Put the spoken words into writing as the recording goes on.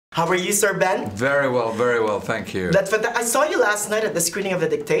How are you, Sir Ben? Very well, thank you. That's fantastic. I saw you last night at the screening of The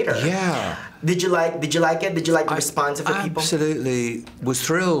Dictator. Yeah. Did you like it? Did you like the response of the people? Absolutely was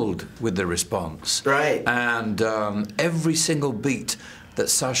thrilled with the response. Right. And every single beat that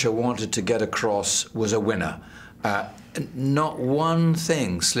Sasha wanted to get across was a winner. Not one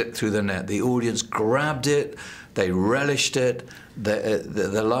thing slipped through the net. The audience grabbed it, they relished it,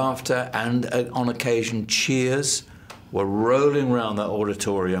 the laughter, and on occasion cheers were rolling around that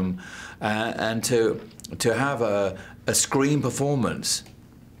auditorium, and to have a screen performance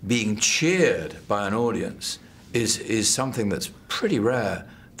being cheered by an audience is something that's pretty rare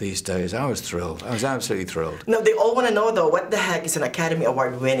these days. I was thrilled. I was absolutely thrilled. No, they all want to know though, what the heck is an Academy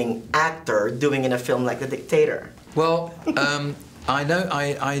Award-winning actor doing in a film like The Dictator? Well, I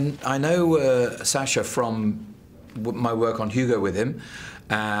know Sasha from my work on Hugo with him.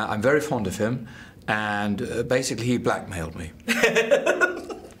 I'm very fond of him. And basically, he blackmailed me.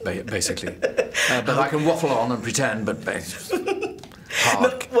 Basically. But I can waffle on and pretend, but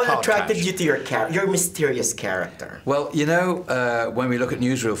what attracted you to your mysterious character? Well, you know, when we look at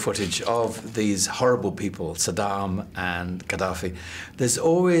newsreel footage of these horrible people, Saddam and Gaddafi, there's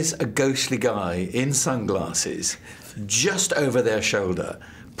always a ghostly guy in sunglasses just over their shoulder,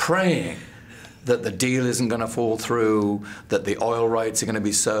 praying that the deal isn't going to fall through, that the oil rights are going to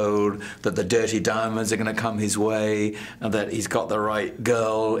be sold, that the dirty diamonds are going to come his way, and that he's got the right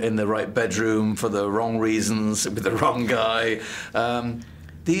girl in the right bedroom for the wrong reasons with the wrong guy.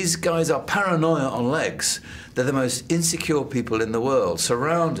 These guys are paranoia on legs. They're the most insecure people in the world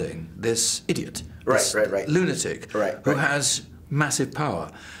surrounding this idiot, this lunatic, who has massive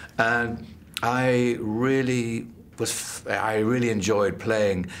power. And I really enjoyed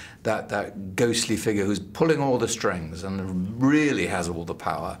playing that ghostly figure who's pulling all the strings and really has all the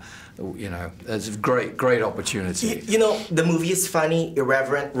power. You know, it's a great opportunity. You know, the movie is funny,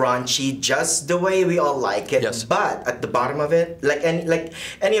 irreverent, raunchy, just the way we all like it. Yes. But at the bottom of it, like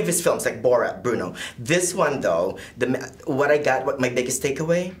any of his films, like Borat, Bruno. This one though, what my biggest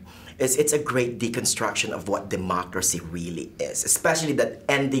takeaway is it's a great deconstruction of what democracy really is, especially that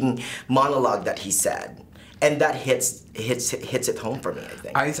ending monologue that he said. And that hits it home for me,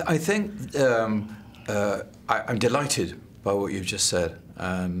 I think. I think I'm delighted by what you've just said,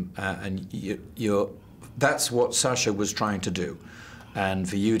 and that's what Sasha was trying to do, and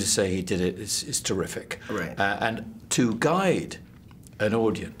for you to say he did it is terrific. Right. And to guide an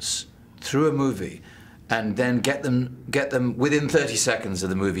audience through a movie, and then get them within 30 seconds of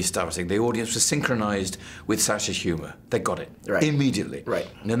the movie starting. The audience was synchronized with Sasha's humor. They got it immediately. Right.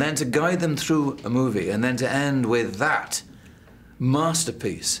 And then to guide them through a movie, and then to end with that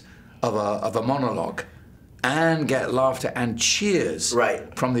masterpiece of a monologue, and get laughter and cheers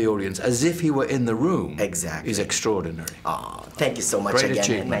from the audience as if he were in the room. Exactly. Is extraordinary. Oh, thank you so much Great again.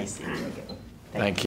 achievement. Nice seeing you again. Thank you.